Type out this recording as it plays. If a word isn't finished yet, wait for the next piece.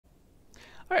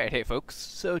Alright, hey folks.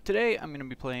 So today I'm going to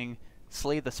be playing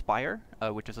Slay the Spire,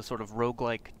 which is a sort of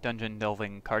roguelike dungeon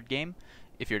delving card game.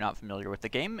 If you're not familiar with the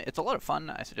game, it's a lot of fun.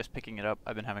 I suggest picking it up.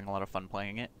 I've been having a lot of fun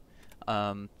playing it.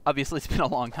 Obviously it's been a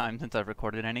long time since I've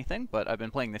recorded anything, but I've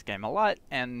been playing this game a lot,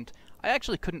 and I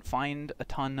actually couldn't find a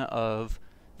ton of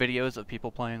videos of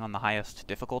people playing on the highest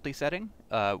difficulty setting,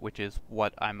 which is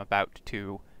what I'm about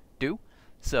to do.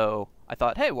 So I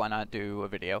thought, hey, why not do a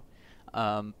video?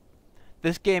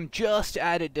 This game just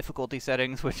added difficulty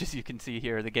settings, which as you can see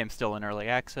here, the game's still in early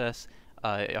access,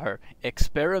 are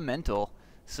experimental.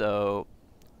 So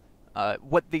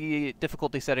what the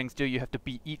difficulty settings do, you have to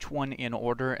beat each one in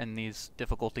order, and these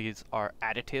difficulties are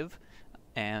additive,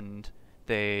 and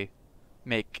they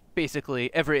make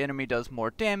basically every enemy does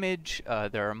more damage,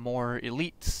 there are more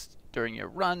elites during your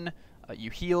run,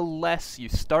 you heal less, you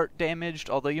start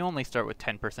damaged, although you only start with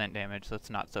 10% damage, so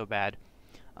it's not so bad.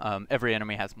 Every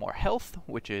enemy has more health,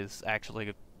 which is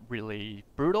actually really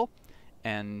brutal,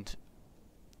 and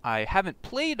I haven't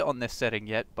played on this setting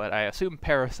yet, but I assume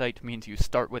Parasite means you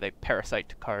start with a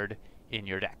Parasite card in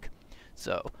your deck.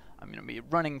 So I'm going to be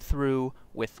running through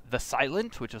with the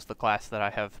Silent, which is the class that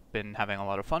I have been having a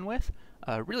lot of fun with.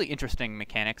 Really interesting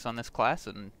mechanics on this class,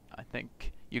 and I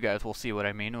think you guys will see what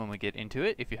I mean when we get into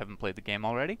it if you haven't played the game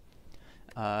already.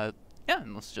 Yeah,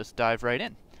 and let's just dive right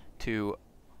in to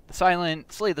the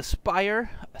Silent, Slay the Spire,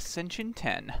 Ascension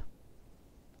 10.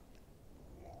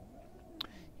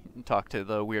 Talk to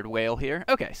the weird whale here.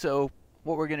 Okay, so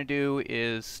what we're going to do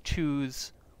is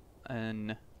choose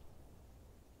an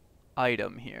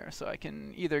item here. So I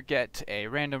can either get a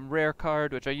random rare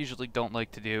card, which I usually don't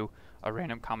like to do, a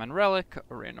random common relic,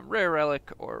 a random rare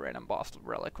relic, or a random boss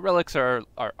relic. Relics are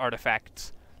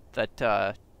artifacts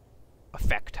that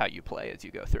affect how you play as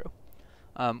you go through.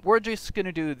 We're just going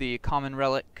to do the common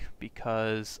relic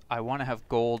because I want to have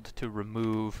gold to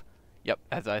remove. Yep,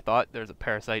 as I thought, there's a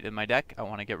Parasite in my deck. I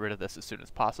want to get rid of this as soon as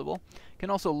possible. You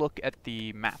can also look at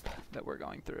the map that we're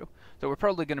going through. So we're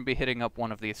probably going to be hitting up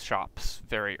one of these shops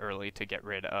very early to get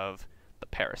rid of the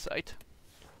Parasite.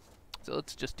 So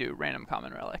let's just do random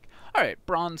common relic. Alright,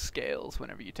 bronze scales.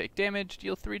 Whenever you take damage,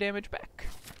 deal 3 damage back.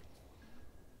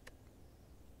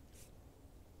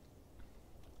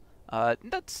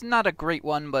 That's not a great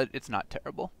one, but it's not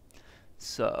terrible.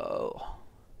 So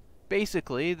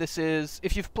basically, this is,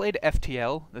 if you've played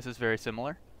FTL, this is very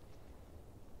similar.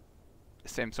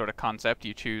 Same sort of concept.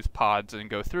 You choose pods and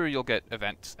go through. You'll get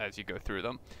events as you go through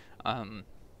them.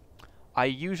 I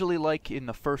usually like in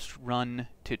the first run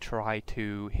to try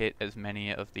to hit as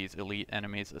many of these elite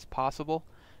enemies as possible,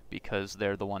 because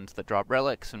they're the ones that drop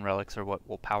relics, and relics are what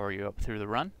will power you up through the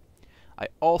run. I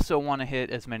also want to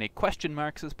hit as many question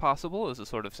marks as possible as a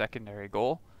sort of secondary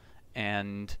goal,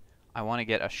 and I want to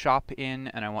get a shop in,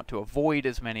 and I want to avoid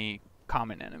as many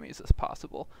common enemies as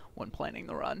possible when planning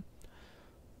the run.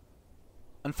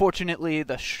 Unfortunately,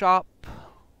 the shops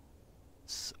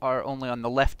are only on the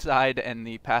left side, and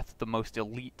the path to the most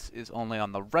elites is only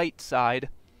on the right side.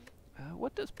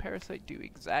 What does Parasite do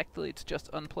exactly? It's just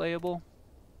unplayable.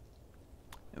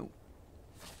 Oh,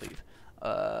 leave.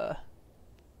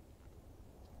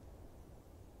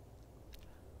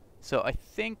 So I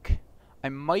think I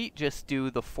might just do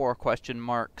the 4 question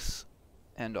marks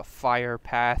and a fire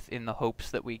path in the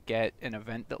hopes that we get an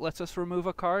event that lets us remove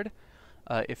a card.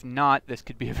 If not, this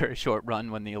could be a very short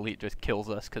run when the elite just kills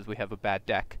us because we have a bad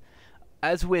deck.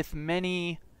 As with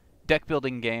many deck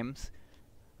building games,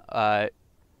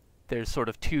 there's sort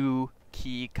of 2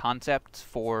 key concepts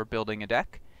for building a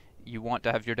deck. You want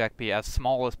to have your deck be as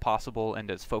small as possible and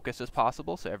as focused as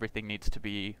possible, so everything needs to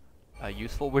be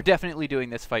useful. We're definitely doing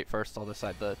this fight first. I'll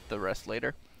decide the rest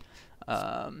later.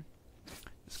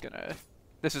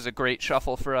 This is a great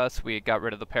shuffle for us. We got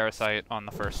rid of the Parasite on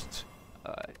the first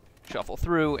shuffle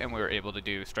through, and we were able to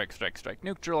do strike, strike, strike,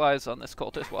 neutralize on this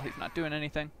cultist while he's not doing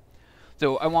anything.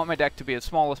 So I want my deck to be as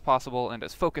small as possible and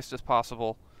as focused as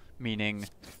possible, meaning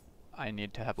I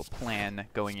need to have a plan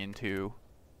going into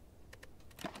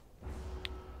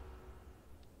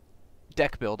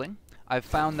deck building. I've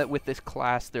found that with this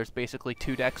class there's basically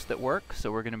 2 decks that work,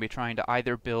 so we're going to be trying to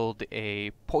either build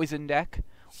a poison deck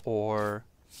or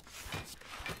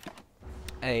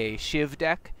a Shiv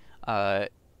deck. And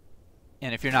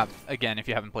if you're not, again, if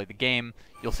you haven't played the game,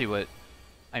 you'll see what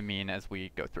I mean as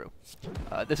we go through.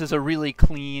 This is a really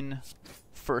clean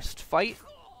first fight.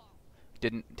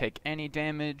 Didn't take any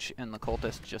damage, and the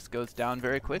cultist just goes down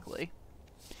very quickly.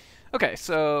 Okay,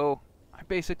 so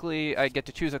basically I get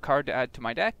to choose a card to add to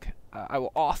my deck. I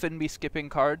will often be skipping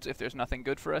cards if there's nothing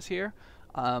good for us here.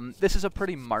 This is a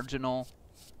pretty marginal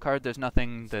card. There's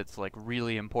nothing that's like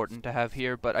really important to have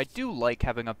here, but I do like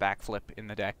having a backflip in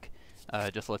the deck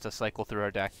Just lets us cycle through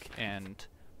our deck and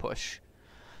push.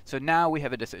 So now we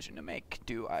have a decision to make.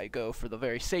 Do I go for the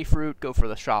very safe route, go for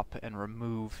the shop, and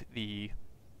remove the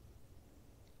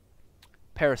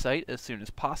Parasite as soon as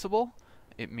possible?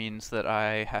 It means that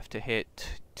I have to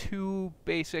hit 2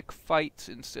 basic fights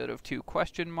instead of 2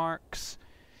 question marks,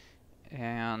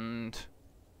 and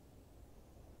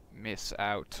miss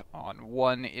out on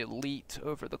 1 elite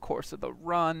over the course of the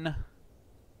run.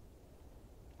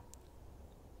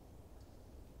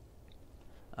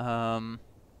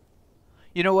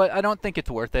 You know what? I don't think it's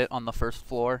worth it on the first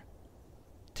floor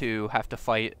to have to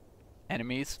fight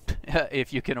enemies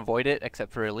if you can avoid it,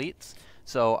 except for elites.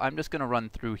 So I'm just going to run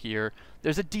through here.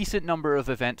 There's a decent number of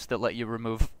events that let you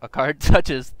remove a card, such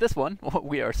as this one.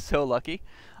 We are so lucky.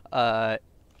 And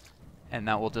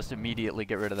that will just immediately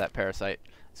get rid of that Parasite.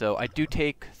 So I do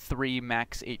take 3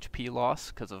 max HP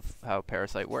loss because of how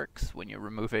Parasite works. When you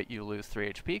remove it, you lose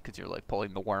 3 HP because you're like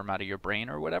pulling the worm out of your brain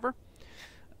or whatever.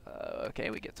 Okay,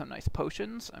 we get some nice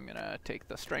potions. I'm going to take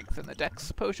the Strength and the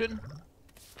Dex potion.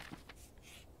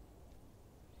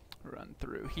 Run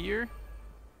through here.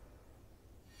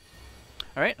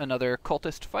 Alright, another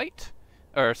cultist fight.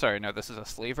 Or, sorry, no, this is a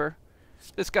slaver.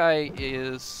 This guy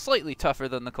is slightly tougher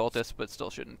than the cultist, but still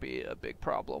shouldn't be a big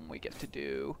problem. We get to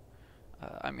do...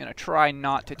 I'm going to try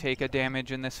not to take a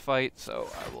damage in this fight, so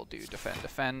I will do defend,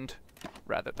 defend,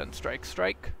 rather than strike,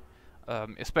 strike.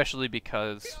 Especially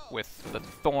because with the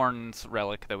Thorns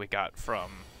relic that we got from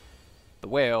the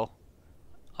whale,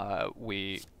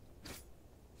 we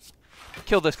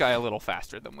kill this guy a little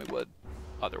faster than we would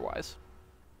otherwise.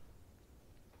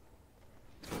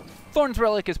 Thorns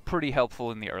relic is pretty helpful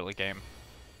in the early game.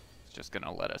 It's just going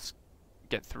to let us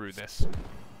get through this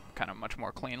kind of much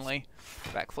more cleanly.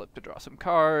 Backflip to draw some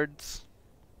cards.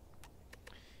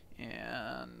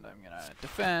 And I'm going to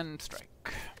defend,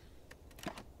 strike.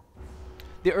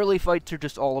 The early fights are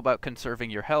just all about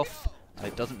conserving your health.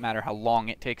 It doesn't matter how long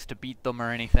it takes to beat them or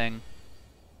anything.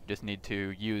 Just need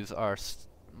to use our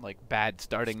bad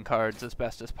starting cards as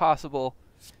best as possible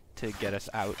to get us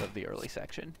out of the early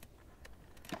section.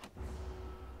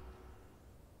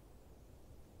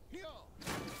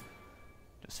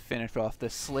 Just finish off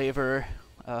this slaver.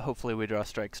 Hopefully we draw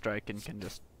strike, strike, and can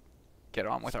just get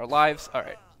on with our lives.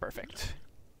 Alright, perfect.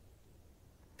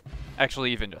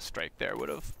 Actually, even just strike there would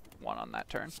have won on that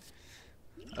turn.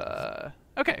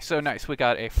 Okay, so nice. We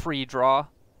got a free draw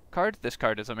card. This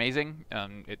card is amazing.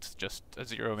 It's just a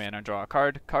 0 mana draw a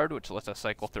card, which lets us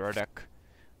cycle through our deck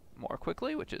more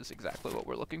quickly, which is exactly what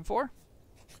we're looking for.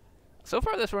 So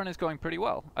far this run is going pretty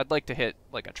well. I'd like to hit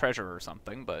like a treasure or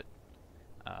something, but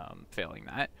failing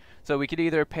that. So we could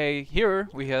either pay, here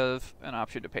we have an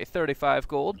option to pay 35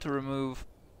 gold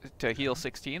to heal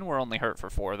 16. We're only hurt for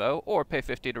 4 though, or pay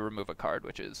 50 to remove a card,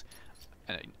 which is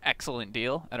an excellent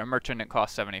deal. At a merchant it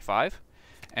costs 75.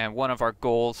 And one of our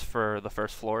goals for the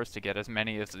first floor is to get as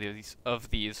many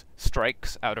of these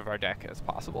strikes out of our deck as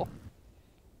possible.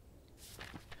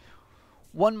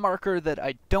 One marker that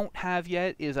I don't have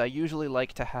yet is I usually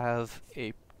like to have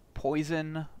a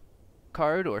poison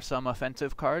card or some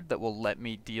offensive card that will let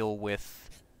me deal with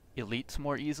elites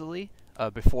more easily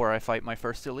before I fight my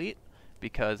first elite,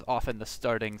 because often the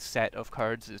starting set of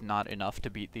cards is not enough to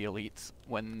beat the elites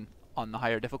when on the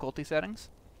higher difficulty settings.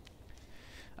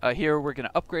 Here we're going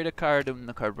to upgrade a card, and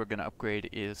the card we're going to upgrade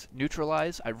is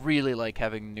Neutralize. I really like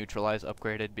having Neutralize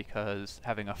upgraded because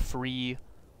having a free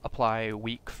apply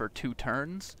weak for 2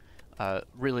 turns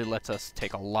really lets us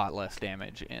take a lot less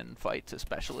damage in fights,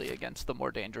 especially against the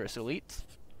more dangerous elites.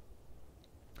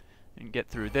 And get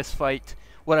through this fight.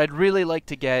 What I'd really like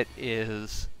to get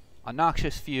is a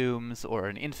Noxious Fumes or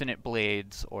an Infinite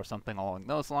Blades or something along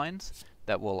those lines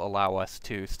that will allow us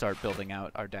to start building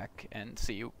out our deck and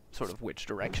see sort of which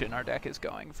direction our deck is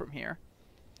going from here.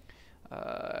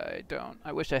 I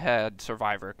wish I had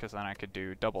Survivor, because then I could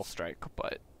do double strike,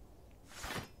 but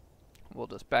we'll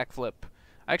just backflip.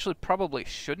 I actually probably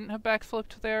shouldn't have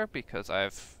backflipped there because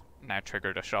I've now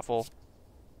triggered a shuffle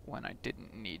when I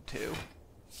didn't need to.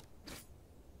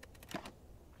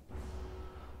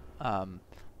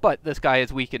 But this guy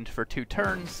is weakened for 2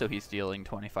 turns, so he's dealing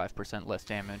 25% less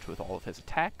damage with all of his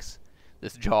attacks.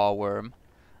 This jaw worm,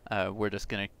 we're just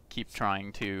going to keep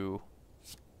trying to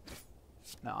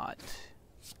not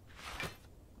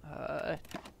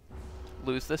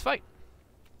lose this fight.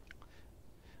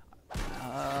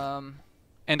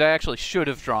 And I actually should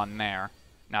have drawn there,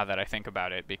 now that I think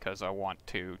about it, because I wanted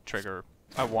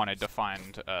to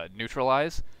find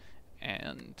Neutralize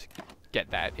and get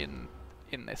that in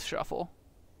this shuffle.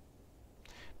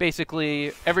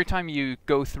 Basically, every time you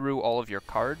go through all of your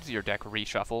cards, your deck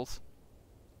reshuffles.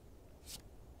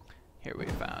 Here we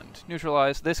found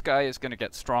neutralize. This guy is going to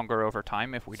get stronger over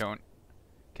time if we don't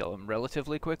kill him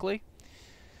relatively quickly.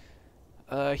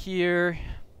 Here,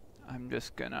 I'm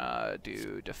just gonna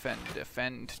do defend,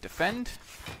 defend, defend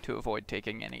to avoid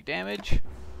taking any damage.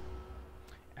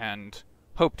 And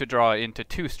hope to draw into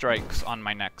 2 strikes on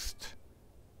my next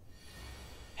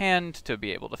hand to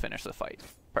be able to finish the fight.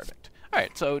 Perfect.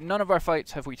 Alright, so none of our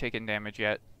fights have we taken damage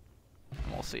yet.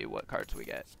 We'll see what cards we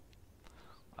get.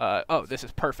 Oh, this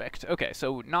is perfect. Okay,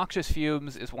 so Noxious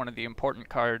Fumes is one of the important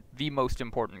the most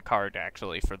important card,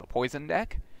 actually, for the poison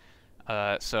deck.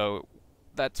 So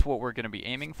that's what we're going to be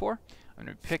aiming for. I'm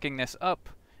going to be picking this up,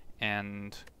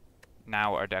 and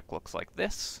now our deck looks like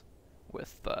this,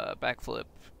 with Backflip,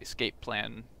 Escape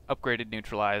Plan, Upgraded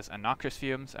Neutralize, and Noxious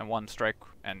Fumes, and 1 strike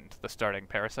and the starting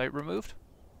Parasite removed.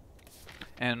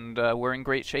 And we're in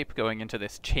great shape going into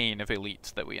this chain of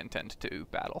elites that we intend to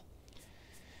battle.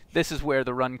 This is where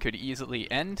the run could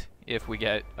easily end if we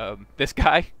get this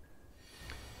guy.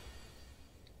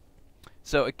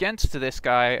 So against this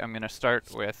guy, I'm going to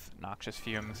start with Noxious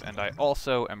Fumes, and I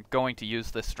also am going to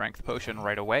use this Strength Potion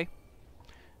right away.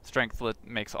 Strength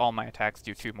makes all my attacks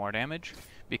do 2 more damage,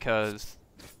 because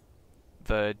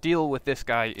the deal with this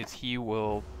guy is he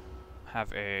will have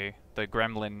the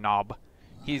Gremlin Knob.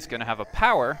 He's going to have a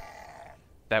power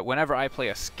that whenever I play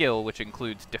a skill, which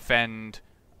includes Defend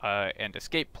and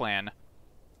Escape Plan,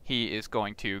 he is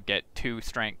going to get 2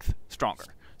 strength stronger.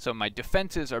 So my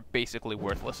defenses are basically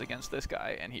worthless against this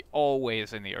guy, and he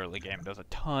always in the early game does a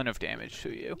ton of damage to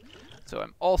you. So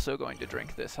I'm also going to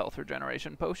drink this health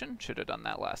regeneration potion. Should have done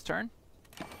that last turn.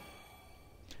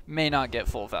 May not get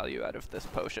full value out of this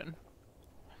potion.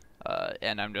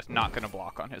 And I'm just not going to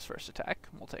block on his first attack.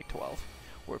 We'll take 12.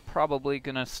 We're probably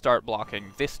going to start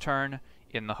blocking this turn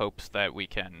in the hopes that we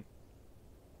can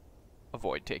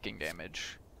avoid taking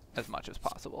damage as much as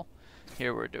possible.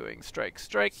 Here we're doing strike,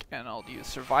 strike, and I'll use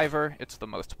Survivor. It's the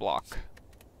most block.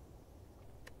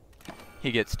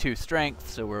 He gets 2 strength,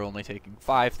 so we're only taking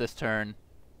 5 this turn.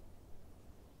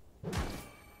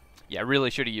 Yeah, really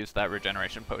should have used that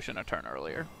regeneration potion a turn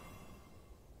earlier.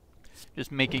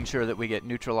 Just making sure that we get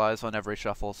neutralized on every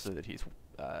shuffle so that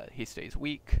he stays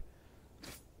weak.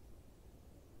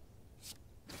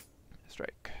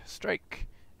 Strike, strike,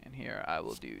 and here I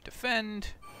will do defend.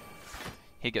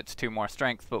 He gets 2 more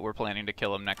strength, but we're planning to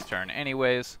kill him next turn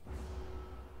anyways.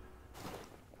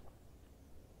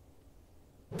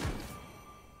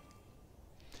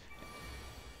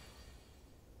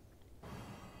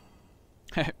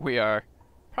 We are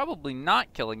probably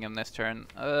not killing him this turn.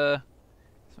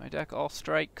 Is my deck all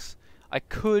strikes? I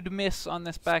could miss on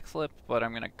this backflip, but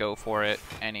I'm going to go for it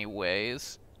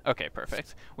anyways. Okay,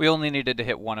 perfect. We only needed to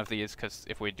hit 1 of these, because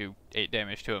if we do 8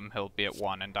 damage to him, he'll be at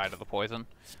 1 and die to the poison.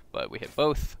 But we hit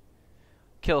both.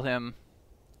 Kill him.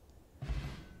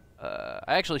 I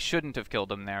actually shouldn't have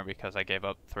killed him there, because I gave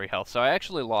up 3 health. So I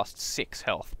actually lost 6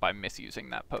 health by misusing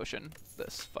that potion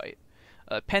this fight.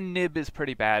 Pen Nib is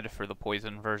pretty bad for the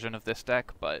poison version of this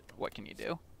deck, but what can you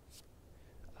do?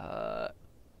 A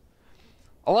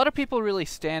lot of people really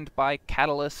stand by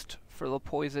Catalyst for the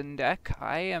poison deck.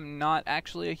 I am not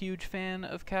actually a huge fan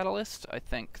of Catalyst. I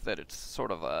think that it's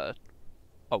sort of a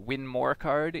win more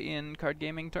card in card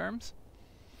gaming terms.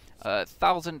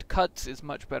 1000 Cuts is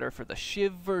much better for the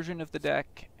Shiv version of the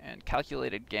deck, and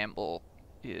Calculated Gamble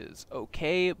is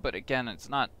okay, but again, it's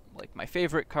not like my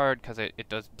favorite card because it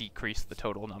does decrease the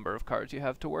total number of cards you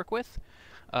have to work with.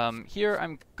 Here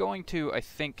I'm going to, I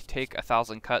think, take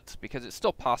 1000 Cuts because it's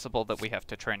still possible that we have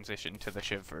to transition to the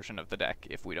Shiv version of the deck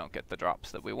if we don't get the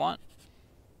drops that we want.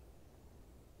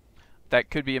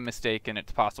 That could be a mistake, and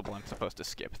it's possible I'm supposed to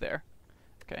skip there.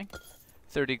 Okay.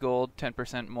 30 gold,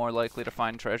 10% more likely to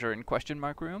find treasure in question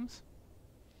mark rooms.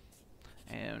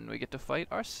 And we get to fight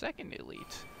our second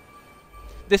elite.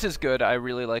 This is good. I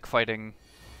really like fighting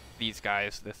these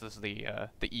guys. This is the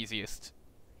easiest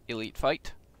elite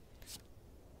fight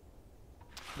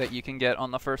that you can get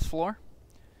on the first floor.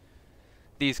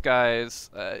 These guys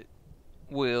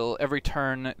will, every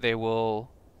turn, they will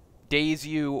daze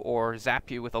you or zap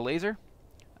you with a laser.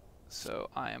 So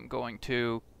I'm going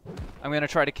to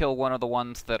try to kill one of the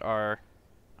ones that are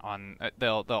on,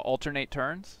 they'll alternate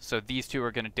turns. So these 2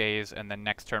 are going to daze, and then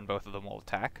next turn both of them will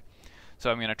attack.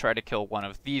 So I'm going to try to kill one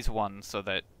of these ones so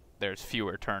that there's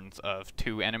fewer turns of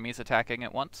 2 enemies attacking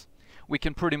at once. We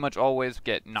can pretty much always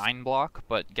get 9 block,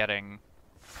 but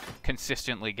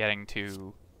consistently getting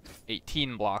to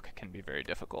 18 block can be very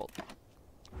difficult.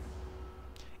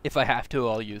 If I have to,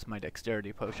 I'll use my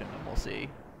dexterity potion, and we'll see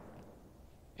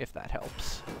if that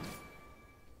helps.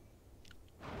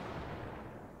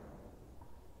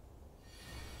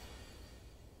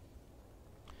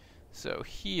 So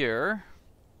here,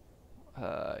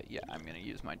 yeah, I'm going to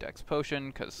use my Dex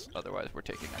Potion, because otherwise we're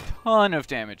taking a ton of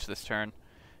damage this turn.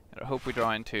 And I hope we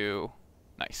draw into...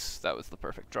 Nice, that was the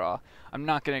perfect draw. I'm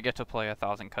not going to get to play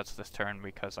 1,000 Cuts this turn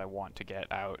because I want to get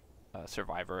out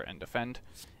Survivor and Defend,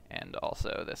 and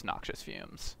also this Noxious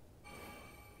Fumes.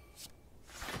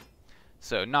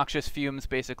 So Noxious Fumes,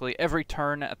 basically every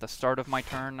turn at the start of my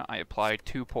turn, I apply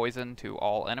 2 poison to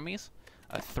all enemies,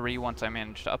 3 once I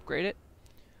manage to upgrade it,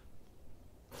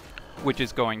 which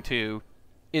is going to...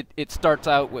 It starts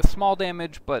out with small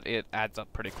damage, but it adds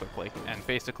up pretty quickly, and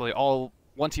basically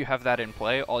once you have that in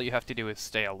play, all you have to do is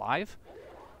stay alive,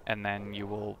 and then you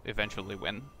will eventually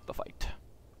win the fight.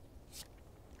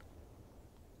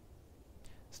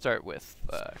 Start with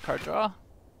card draw.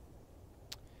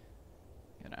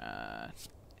 Gonna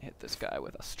hit this guy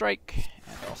with a strike,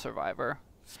 and I'll Survivor.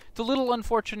 It's a little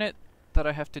unfortunate that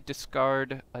I have to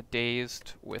discard a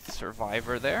Dazed with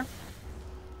Survivor there.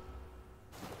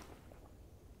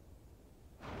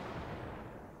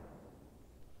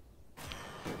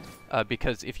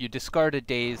 Because if you discard a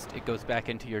Dazed, it goes back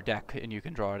into your deck and you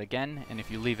can draw it again, and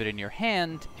if you leave it in your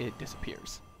hand, it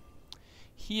disappears.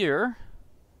 Here,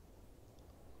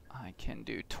 I can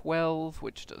do 12,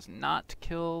 which does not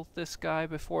kill this guy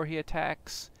before he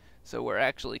attacks, so we're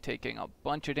actually taking a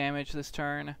bunch of damage this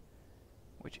turn,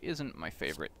 which isn't my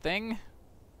favorite thing,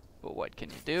 but what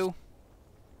can you do?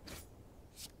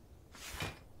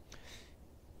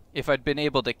 If I'd been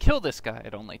able to kill this guy,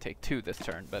 I'd only take 2 this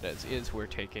turn, but as is, we're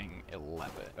taking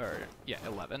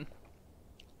 11.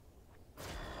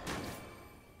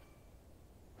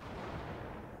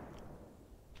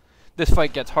 This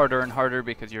fight gets harder and harder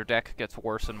because your deck gets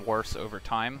worse and worse over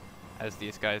time as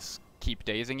these guys keep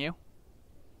dazing you.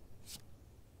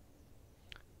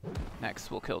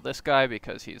 Next, we'll kill this guy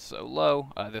because he's so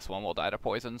low. This one will die to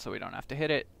poison, so we don't have to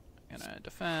hit it. Gonna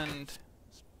defend,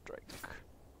 strike,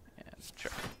 and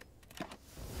check.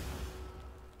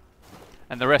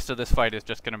 And the rest of this fight is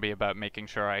just going to be about making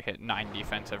sure I hit 9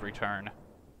 defense every turn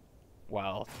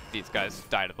while these guys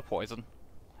die to the poison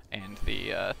and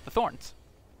the thorns.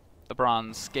 The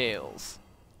bronze scales.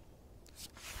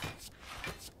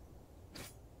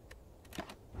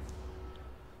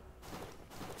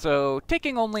 So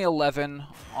taking only 11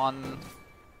 on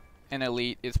an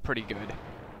elite is pretty good.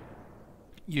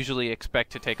 Usually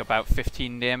expect to take about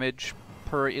 15 damage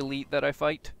per elite that I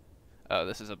fight.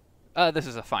 This is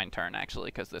a fine turn actually,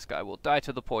 because this guy will die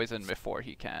to the poison before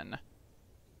he can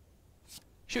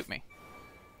shoot me.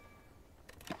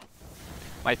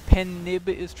 My pen nib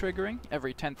is triggering.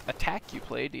 Every 10th attack you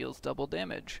play deals double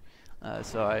damage.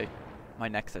 So my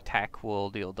next attack will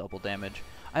deal double damage.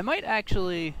 I might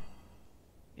actually,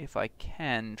 if I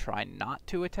can, try not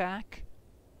to attack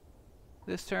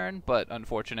this turn, but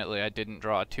unfortunately I didn't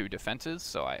draw 2 defenses,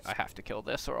 so I have to kill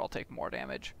this or I'll take more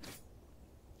damage.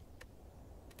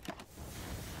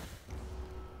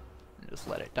 And just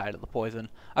let it die to the poison.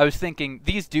 I was thinking,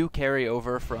 these do carry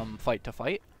over from fight to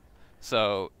fight,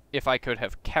 so if I could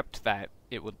have kept that,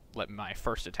 it would let my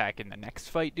first attack in the next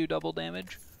fight do double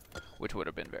damage, which would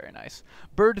have been very nice.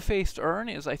 Bird-faced Urn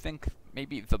is, I think,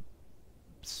 maybe the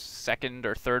 2nd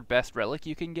or 3rd best relic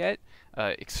you can get.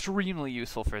 Extremely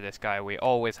useful for this guy. We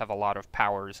always have a lot of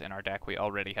powers in our deck. We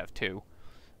already have 2.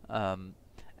 And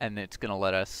it's going to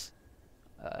let us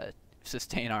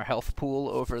sustain our health pool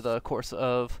over the course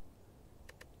of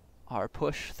our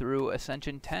push through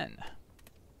Ascension 10.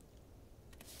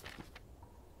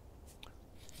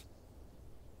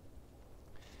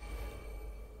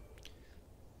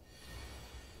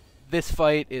 This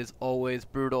fight is always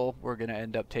brutal. We're going to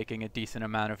end up taking a decent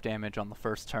amount of damage on the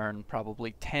first turn,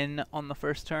 probably 10 on the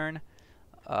first turn,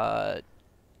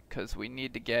 because we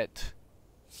need to get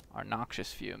our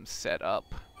Noxious Fumes set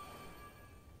up.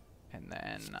 And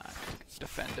then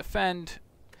defend.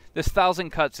 This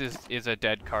 1,000 Cuts is a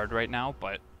dead card right now,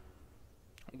 but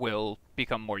will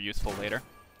become more useful later.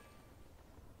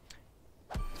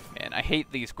 And I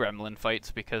hate these gremlin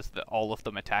fights because all of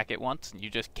them attack at once, and you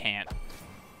just can't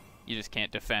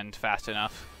defend fast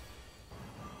enough.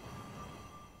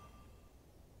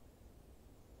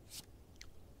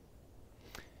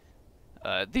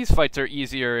 These fights are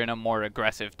easier in a more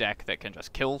aggressive deck that can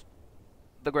just kill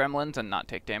the gremlins and not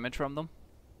take damage from them.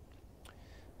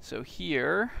 So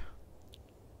here,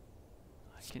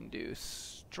 I can do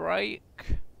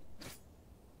strike,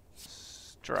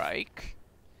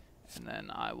 and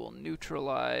then I will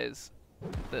neutralize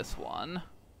this one.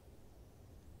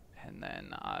 And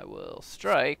then I will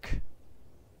strike.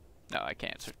 No, I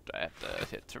can't. I have to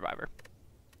hit Survivor.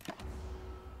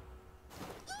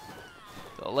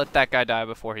 So I'll let that guy die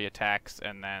before he attacks,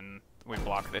 and then we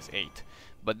block this 8.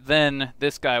 But then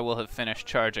this guy will have finished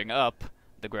charging up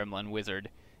the Gremlin Wizard,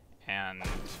 and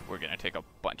we're going to take a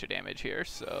bunch of damage here,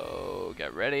 so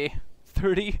get ready.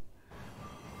 30.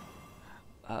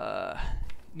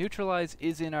 Neutralize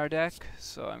is in our deck,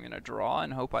 so I'm going to draw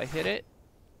and hope I hit it.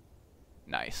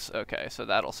 Nice. Okay, so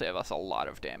that'll save us a lot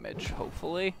of damage,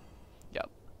 hopefully. Yep,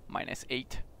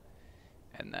 -8.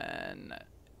 And then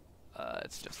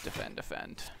it's just defend,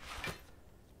 defend.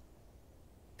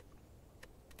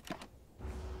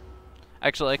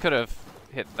 Actually, I could have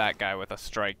hit that guy with a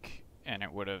strike, and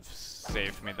it would have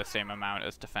saved me the same amount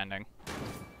as defending.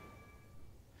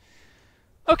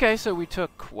 Okay, so we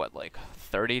took, what, like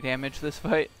 30 damage this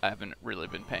fight? I haven't really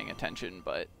been paying attention,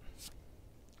 but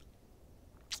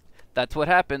that's what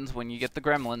happens when you get the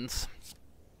gremlins.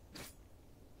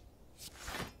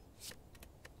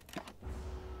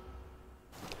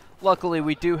 Luckily,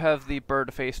 we do have the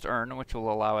bird-faced urn, which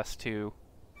will allow us to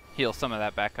heal some of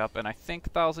that back up, and I think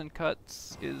 1,000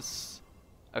 cuts is...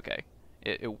 okay,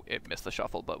 it missed the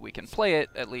shuffle, but we can play it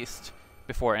at least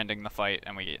before ending the fight,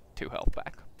 and we get 2 health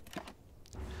back.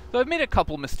 So I've made a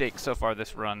couple mistakes so far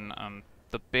this run.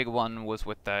 The big one was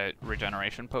with that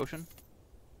regeneration potion.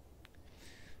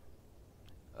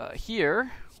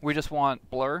 Here, we just want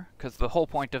Blur, because the whole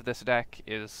point of this deck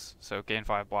is, so gain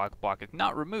 5 block, block is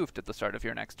not removed at the start of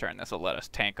your next turn. This will let us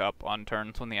tank up on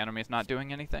turns when the enemy's not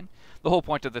doing anything. The whole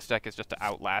point of this deck is just to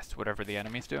outlast whatever the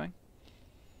enemy's doing.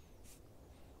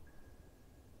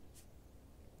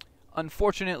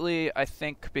 Unfortunately, I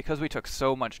think because we took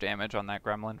so much damage on that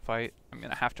gremlin fight, I'm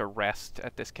going to have to rest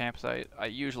at this campsite. I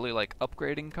usually like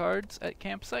upgrading cards at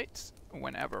campsites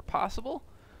whenever possible,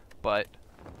 but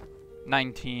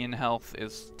 19 health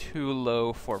is too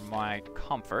low for my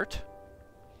comfort,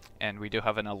 and we do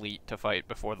have an elite to fight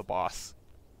before the boss.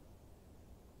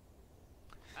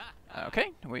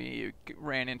 Okay, we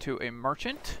ran into a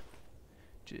merchant,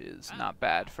 which is not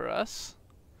bad for us.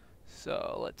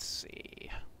 So let's see.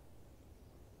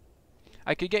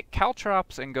 I could get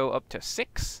caltrops and go up to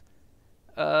 6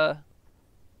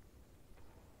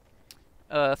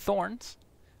 thorns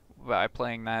by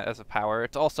playing that as a power.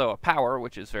 It's also a power,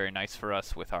 which is very nice for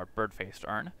us with our bird-faced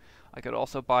urn. I could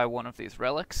also buy one of these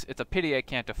relics. It's a pity I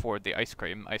can't afford the ice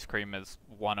cream. Ice cream is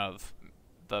one of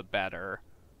the better,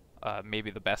 maybe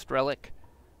the best relic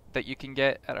that you can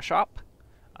get at a shop.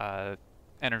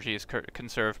 Energy is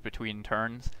conserved between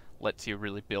turns, lets you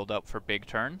really build up for big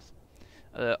turns.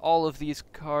 All of these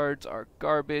cards are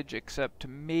garbage except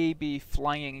maybe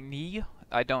Flying Knee.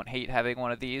 I don't hate having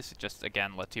one of these, it just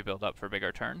again lets you build up for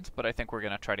bigger turns, but I think we're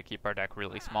going to try to keep our deck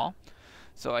really small.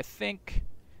 So I think,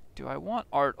 do I want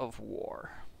Art of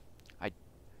War?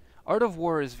 Art of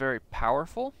War is very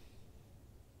powerful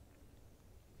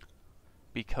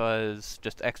because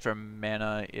just extra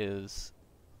mana is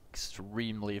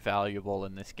extremely valuable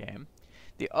in this game.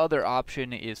 The other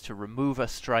option is to remove a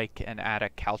strike and add a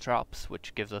caltrops,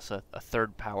 which gives us a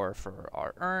 3rd power for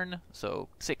our urn, so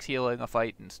 6 healing a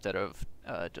fight instead of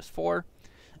just 4,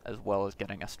 as well as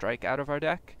getting a strike out of our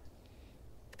deck.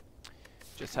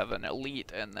 Just have an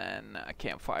elite and then a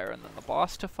campfire and then the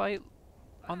boss to fight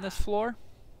on this floor.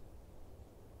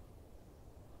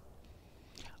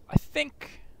 I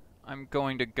think I'm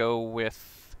going to go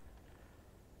with...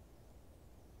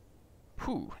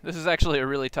 Whew, this is actually a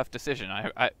really tough decision.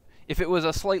 If it was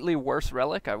a slightly worse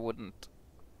relic, I wouldn't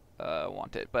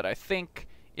want it. But I think,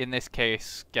 in this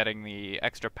case, getting the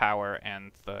extra power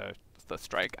and the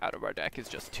strike out of our deck is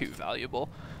just too valuable.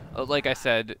 Like I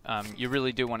said, you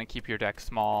really do want to keep your deck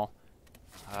small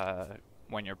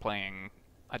when you're playing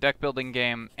a deck building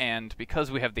game. And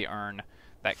because we have the urn,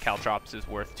 that caltrops is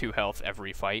worth 2 health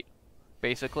every fight,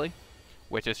 basically,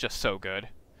 which is just so good.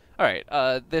 Alright,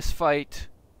 this fight...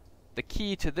 The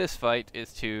key to this fight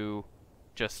is to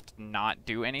just not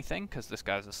do anything, because this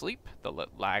guy's asleep, the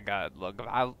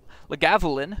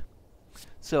Lagavulin.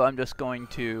 So I'm just going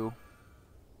to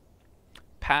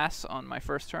pass on my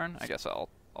first turn. I guess I'll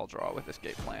draw with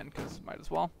Escape Plan, because might as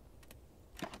well.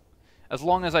 As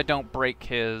long as I don't break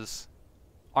his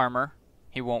armor,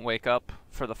 he won't wake up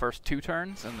for the first 2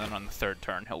 turns, and then on the 3rd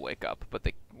turn he'll wake up. But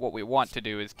what we want to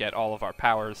do is get all of our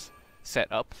powers set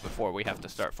up before we have to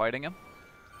start fighting him.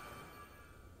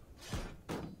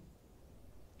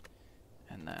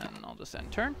 And then I'll just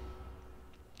end turn.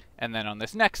 And then on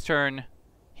this next turn,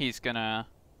 he's gonna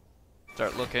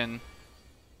start looking.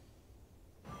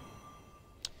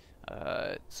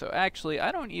 So actually,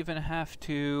 I don't even have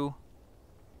to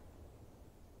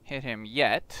hit him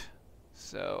yet.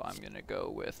 So I'm gonna go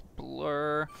with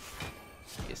Blur,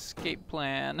 Escape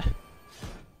Plan,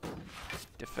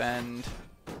 Defend.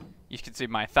 You can see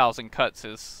my 1,000 cuts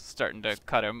is starting to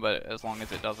cut him, but as long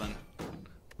as it doesn't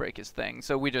break his thing.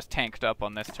 So we just tanked up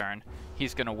on this turn.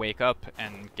 He's going to wake up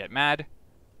and get mad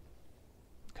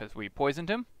because we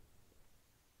poisoned him.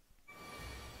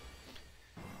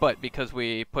 But because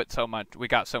we got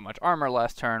so much armor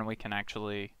last turn, we can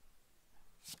actually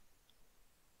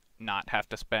not have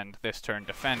to spend this turn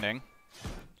defending.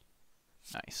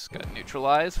 Nice, got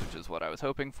neutralize, which is what I was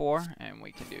hoping for, and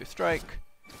we can do strike,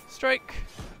 strike.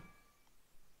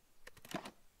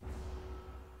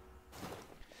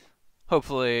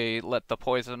 Hopefully let the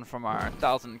poison from our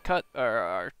 1,000 cut, or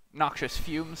our noxious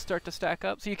fumes start to stack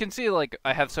up. So you can see, like,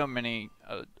 I have so many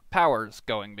powers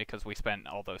going because we spent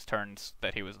all those turns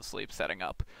that he was asleep setting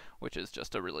up, which is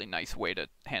just a really nice way to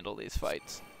handle these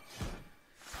fights.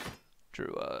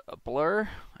 Drew a blur.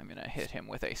 I'm gonna hit him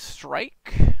with a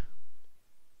strike,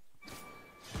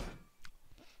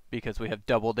 because we have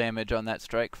double damage on that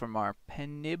strike from our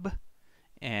pen nib,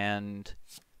 and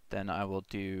then I will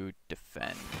do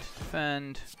defend.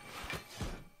 Defend.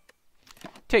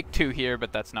 Take 2 here,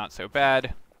 but that's not so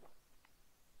bad.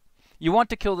 You want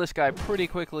to kill this guy pretty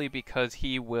quickly because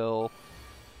he will...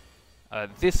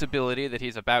 this ability that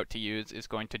he's about to use is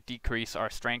going to decrease our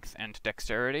strength and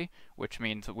dexterity, which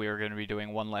means that we are going to be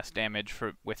doing 1 less damage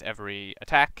with every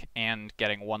attack and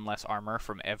getting 1 less armor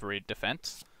from every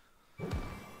defense.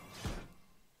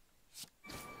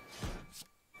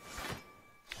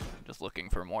 Just looking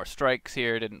for more strikes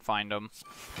here, didn't find them.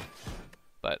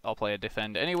 But I'll play a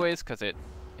defend anyways, because it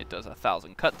does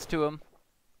 1,000 cuts to him.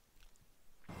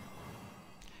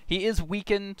 He is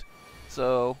weakened,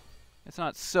 so it's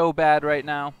not so bad right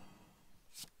now.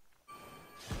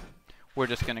 We're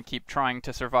just going to keep trying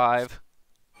to survive.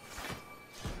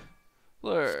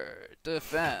 Lure,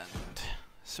 defend,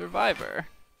 survivor.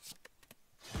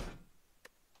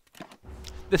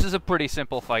 This is a pretty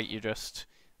simple fight. You just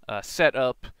set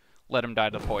up, let him die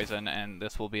to poison, and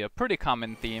this will be a pretty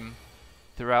common theme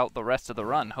throughout the rest of the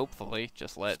run, hopefully.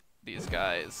 Just let these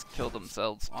guys kill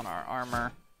themselves on our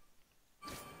armor.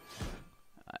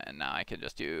 And now I can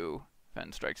just do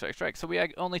defend, strike, strike, strike. So we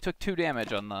only took 2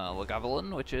 damage on the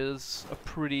Lagavulin, which is a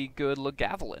pretty good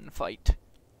Lagavulin fight.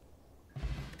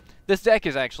 This deck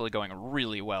is actually going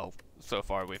really well so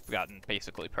far. We've gotten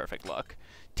basically perfect luck.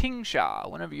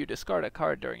 Tingsha. Whenever you discard a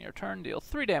card during your turn, deal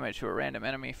 3 damage to a random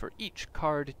enemy for each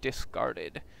card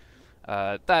discarded.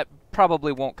 That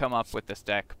probably won't come up with this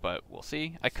deck, but we'll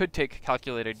see. I could take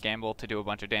Calculated Gamble to do a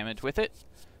bunch of damage with it,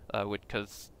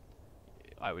 because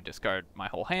I would discard my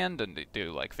whole hand and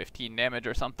do like 15 damage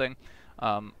or something.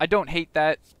 I don't hate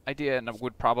that idea, and I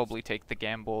would probably take the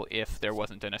gamble if there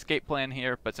wasn't an escape plan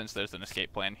here, but since there's an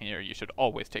escape plan here, you should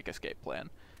always take escape plan.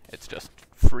 It's just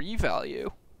free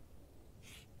value.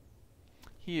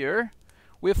 Here,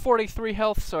 we have 43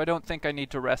 health, so I don't think I need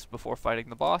to rest before fighting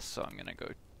the boss, so I'm gonna go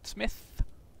Smith.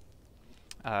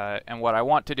 And what I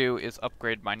want to do is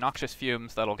upgrade my Noxious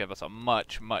Fumes. That'll give us a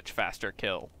much, much faster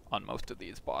kill on most of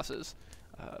these bosses.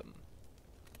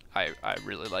 I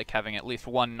really like having at least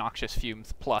 1 Noxious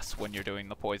Fumes plus when you're doing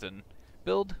the poison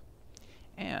build.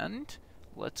 And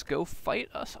let's go fight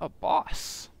us a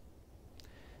boss.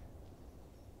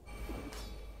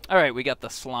 Alright, we got the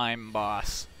Slime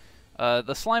Boss.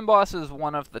 The Slime Boss is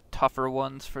one of the tougher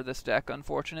ones for this deck,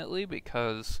 unfortunately,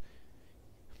 because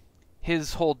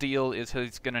his whole deal is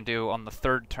he's going to do, on the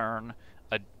 3rd turn,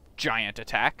 a giant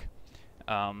attack.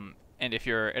 And if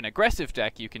you're an aggressive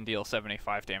deck, you can deal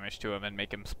 75 damage to him and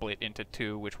make him split into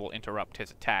 2, which will interrupt his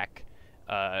attack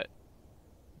by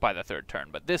the 3rd turn.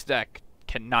 But this deck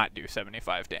cannot do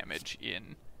 75 damage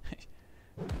in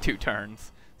 2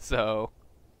 turns, so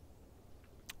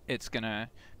it's going to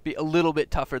be a little bit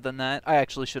tougher than that. I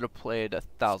actually should have played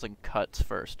 1,000 cuts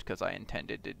first, because I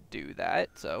intended to do that,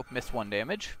 so missed 1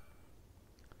 damage.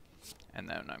 And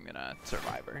then I'm going to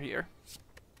Survivor here.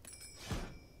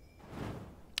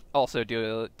 Also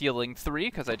dealing 3,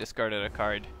 because I discarded a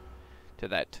card to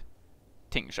that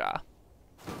Tingsha.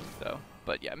 So,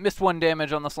 but yeah, missed 1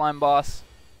 damage on the Slime Boss.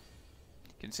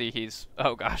 You can see he's...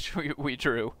 Oh gosh, we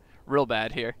drew real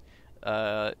bad here.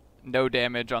 No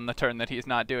damage on the turn that he's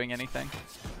not doing anything.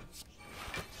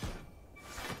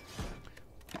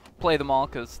 Play them all,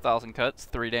 because 1,000 cuts,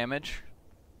 3 damage.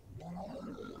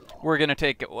 We're going to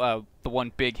take the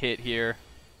 1 big hit here.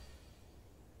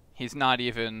 He's not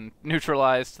even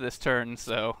neutralized this turn,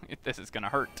 so this is going to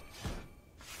hurt.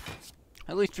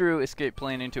 At least drew escape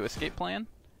plan into escape plan.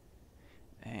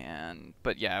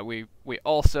 But yeah, we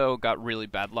also got really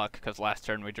bad luck, because last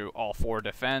turn we drew all 4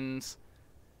 defends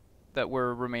that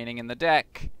were remaining in the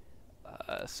deck.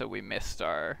 So we missed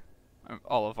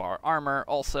all of our armor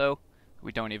also.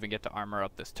 We don't even get to armor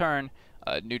up this turn.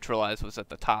 Neutralize was at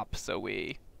the top, so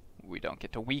we don't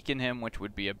get to weaken him, which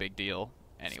would be a big deal.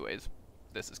 anyways,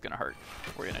 this is gonna hurt.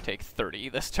 We're gonna take 30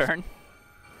 this turn.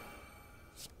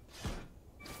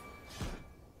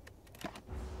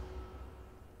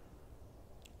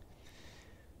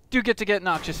 Do get to get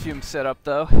Noxious Fumes set up,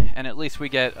 though, and at least we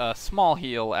get a small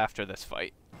heal after this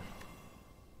fight.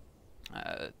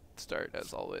 Start,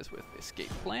 as always, with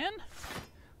Escape Plan.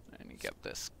 And get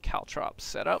this Caltrop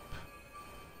set up.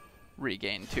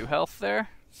 Regain 2 health there.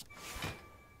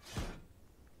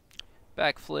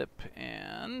 Backflip,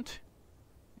 and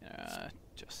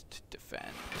just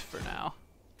defend for now.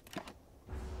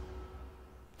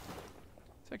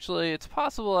 Actually, it's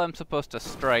possible I'm supposed to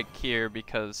strike here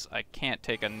because I can't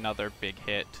take another big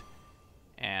hit.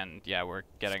 And yeah, we're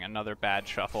getting another bad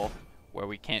shuffle where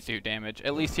we can't do damage.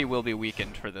 At least he will be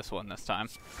weakened for this one this time.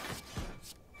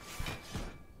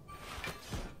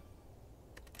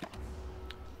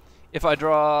 If I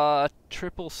draw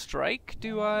triple strike,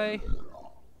 do I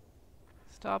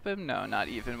stop him? No, not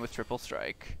even with triple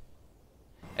strike.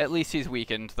 At least he's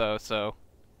weakened though, so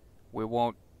we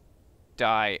won't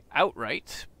die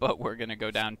outright, but we're gonna go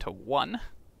down to 1.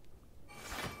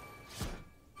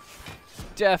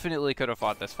 Definitely could have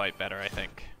fought this fight better, I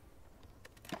think.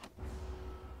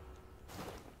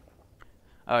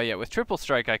 Oh yeah, with triple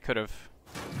strike I could have...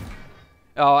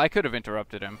 Oh, I could have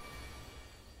interrupted him.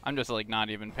 I'm just like not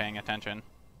even paying attention.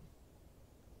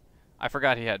 I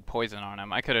forgot he had poison on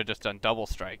him. I could have just done double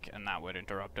strike and that would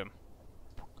interrupt him.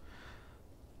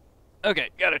 Okay,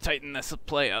 gotta tighten this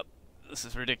play up. This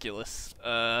is ridiculous.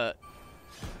 Let's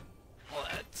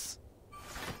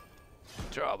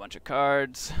draw a bunch of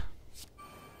cards.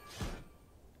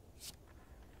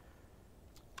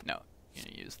 No, I'm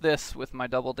gonna use this with my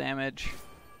double damage.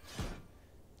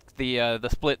 The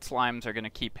split slimes are gonna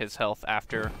keep his health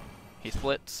after he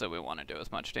splits, so we want to do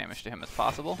as much damage to him as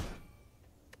possible.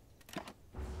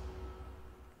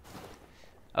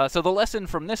 So the lesson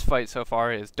from this fight so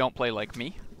far is don't play like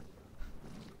me.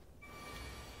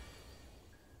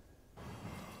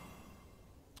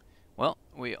 Well,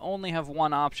 we only have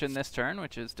one option this turn,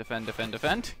 which is defend, defend,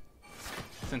 defend.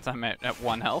 Since I'm at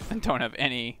 1 health and don't have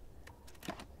any...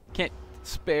 Can't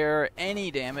spare any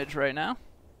damage right now.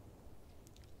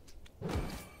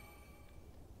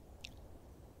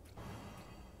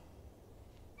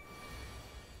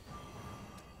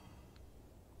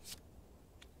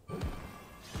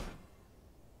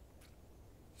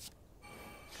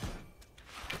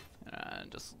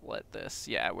 Just let this...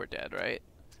 Yeah, we're dead, right?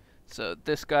 So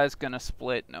this guy's gonna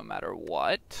split no matter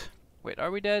what. Wait,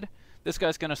 are we dead? This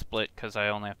guy's gonna split because I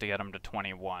only have to get him to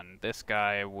 21. This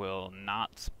guy will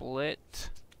not split.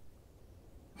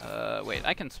 Wait,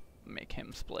 I can make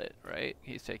him split, right?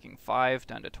 He's taking 5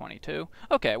 down to 22.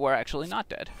 Okay, we're actually not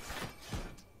dead.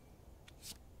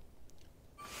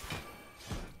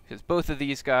 Because both of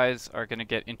these guys are gonna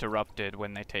get interrupted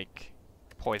when they take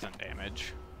poison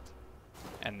damage.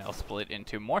 And they'll split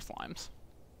into more slimes.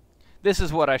 This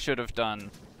is what I should have done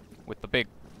with the big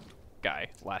guy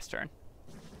last turn.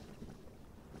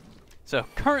 So,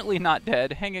 currently not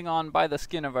dead, hanging on by the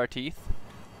skin of our teeth.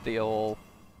 The old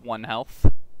 1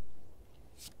 health.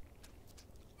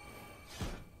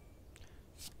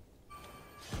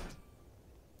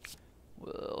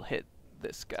 We'll hit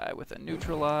this guy with a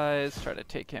neutralize, try to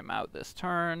take him out this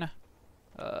turn.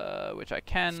 Which I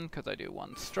can, because I do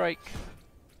 1 strike.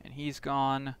 And he's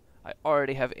gone. I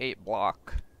already have 8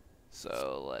 block.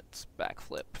 So let's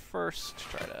backflip first,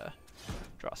 try to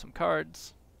draw some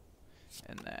cards.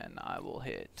 And then I will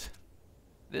hit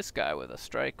this guy with a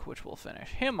strike, which will finish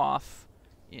him off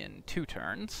in 2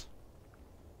 turns.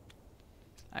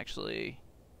 Actually,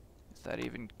 is that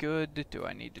even good? Do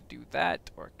I need to do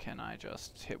that, or can I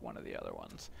just hit one of the other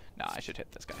ones? No, I should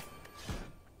hit this guy.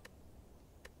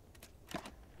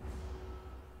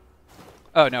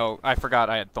 Oh no, I forgot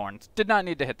I had thorns. Did not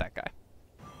need to hit that guy.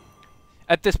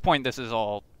 At this point, this is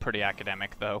all pretty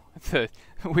academic, though.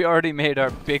 We already made our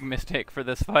big mistake for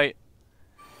this fight.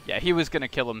 Yeah, he was going to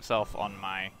kill himself on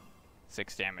my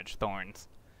 6 damage thorns.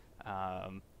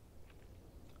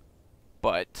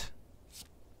 But...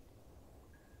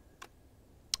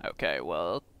 Okay,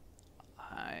 well...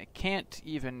 I can't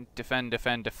even defend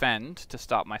to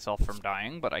stop myself from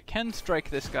dying, but I can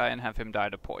strike this guy and have him die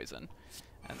to poison.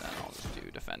 And then I'll just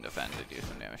do defend to do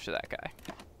some damage to that guy.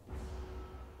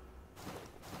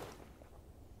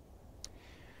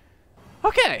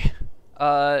 Okay!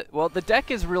 Well, the deck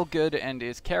is real good and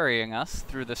is carrying us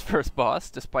through this first boss,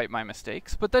 despite my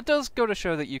mistakes. But that does go to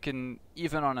show that you can,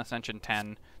 even on Ascension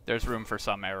 10, there's room for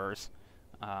some errors.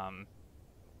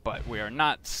 But we are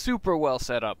not super well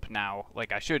set up now.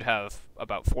 Like, I should have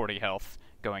about 40 health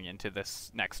going into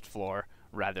this next floor,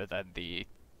 rather than the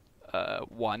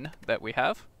one that we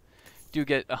have. Do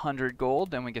get 100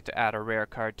 gold, then we get to add a rare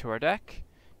card to our deck.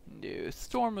 Do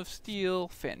Storm of Steel,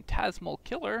 Phantasmal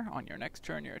Killer. On your next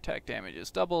turn, your attack damage is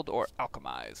doubled, or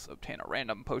Alchemize. Obtain a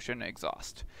random potion,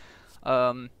 exhaust.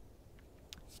 I'm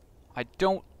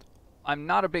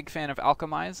not a big fan of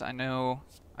Alchemize. I know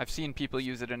I've seen people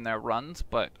use it in their runs,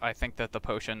 but I think that the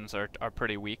potions are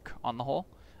pretty weak on the whole.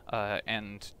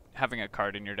 And having a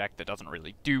card in your deck that doesn't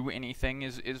really do anything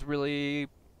is really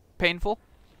painful.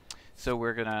 So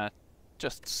we're gonna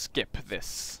just skip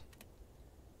this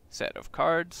set of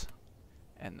cards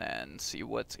and then see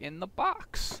what's in the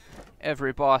box.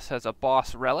 Every boss has a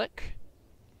boss relic.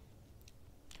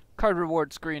 Card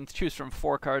reward screens, choose from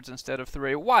 4 cards instead of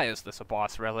 3. Why is this a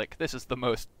boss relic? This is the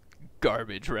most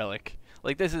garbage relic.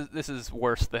 Like, this is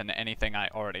worse than anything I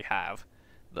already have.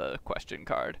 The question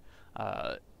card.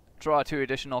 Draw 2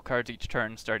 additional cards each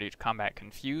turn, start each combat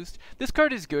confused. This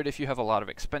card is good if you have a lot of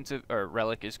expensive, or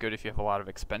relic is good if you have a lot of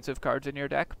expensive cards in your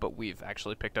deck, but we've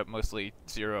actually picked up mostly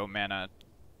 0 mana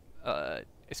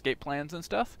escape plans and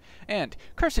stuff. And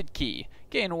Cursed Key.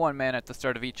 Gain 1 mana at the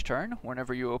start of each turn.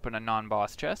 Whenever you open a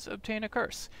non-boss chest, obtain a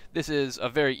curse. This is a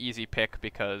very easy pick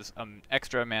because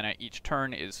extra mana each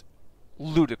turn is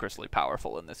ludicrously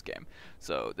powerful in this game.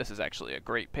 So this is actually a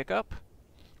great pickup.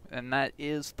 And that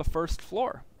is the first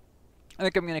floor. I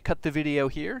think I'm going to cut the video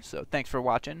here, so thanks for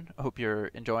watching. I hope you're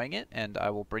enjoying it, and I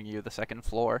will bring you the second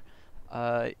floor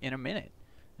in a minute.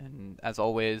 And as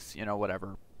always, you know,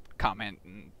 whatever, comment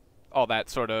and all that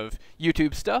sort of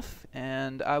YouTube stuff,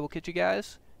 and I will catch you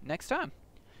guys next time.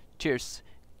 Cheers.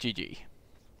 GG.